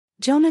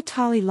Jonah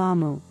Tali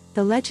Lomu,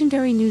 the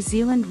legendary New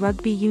Zealand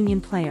rugby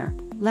union player,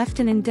 left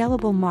an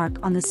indelible mark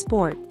on the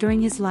sport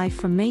during his life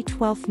from May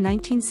 12,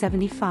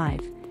 1975,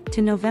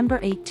 to November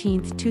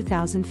 18,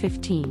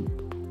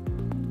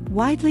 2015.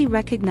 Widely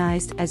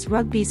recognized as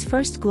rugby's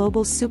first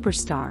global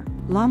superstar,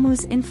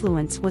 Lomu's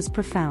influence was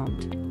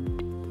profound.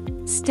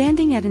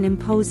 Standing at an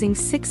imposing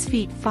 6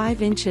 feet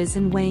 5 inches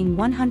and weighing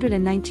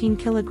 119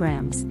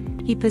 kilograms,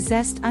 he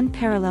possessed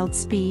unparalleled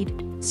speed,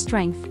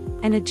 strength,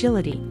 and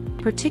agility,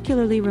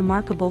 particularly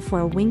remarkable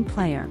for a wing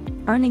player,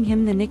 earning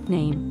him the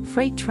nickname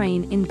 "Freight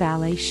Train" in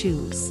ballet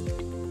shoes.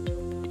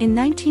 In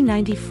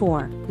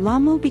 1994,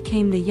 Lomu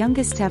became the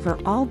youngest ever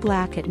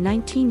All-Black at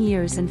 19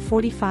 years and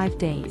 45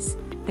 days,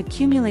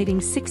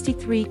 accumulating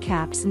 63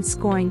 caps and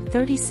scoring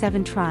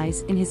 37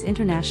 tries in his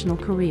international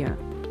career.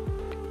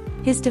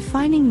 His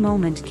defining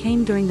moment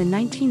came during the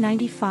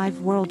 1995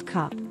 World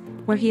Cup,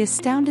 where he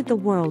astounded the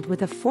world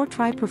with a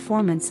 4-try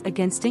performance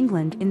against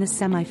England in the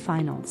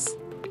semi-finals.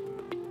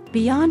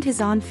 Beyond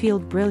his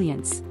on-field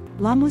brilliance,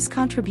 Lomu's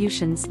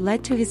contributions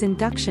led to his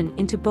induction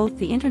into both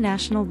the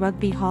International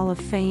Rugby Hall of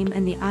Fame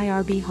and the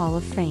IRB Hall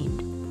of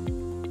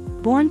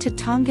Fame. Born to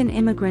Tongan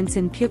immigrants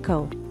in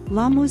Puko,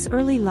 Lomu's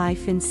early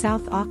life in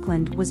South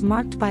Auckland was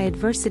marked by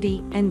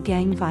adversity and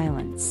gang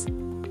violence.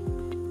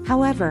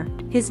 However,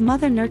 his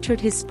mother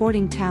nurtured his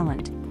sporting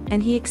talent,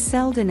 and he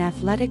excelled in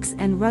athletics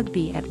and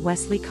rugby at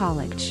Wesley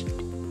College.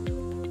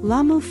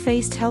 Lomu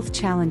faced health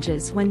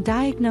challenges when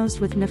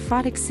diagnosed with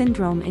nephrotic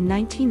syndrome in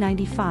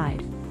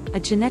 1995, a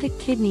genetic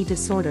kidney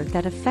disorder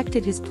that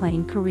affected his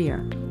playing career.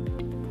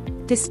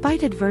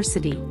 Despite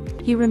adversity,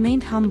 he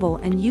remained humble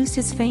and used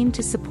his fame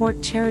to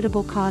support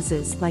charitable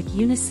causes like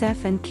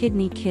UNICEF and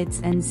Kidney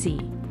Kids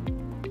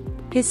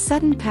NZ. His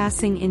sudden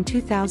passing in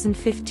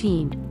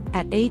 2015,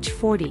 at age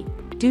 40,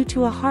 due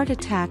to a heart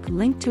attack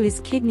linked to his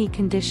kidney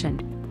condition,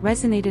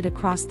 resonated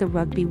across the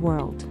rugby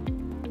world.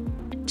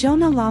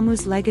 Jonah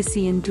Lomu's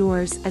legacy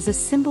endures as a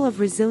symbol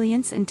of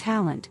resilience and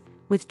talent,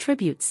 with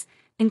tributes,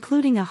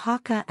 including a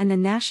haka and a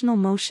national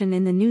motion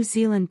in the New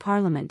Zealand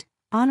Parliament,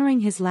 honouring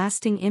his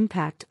lasting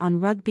impact on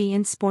rugby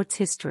and sports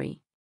history.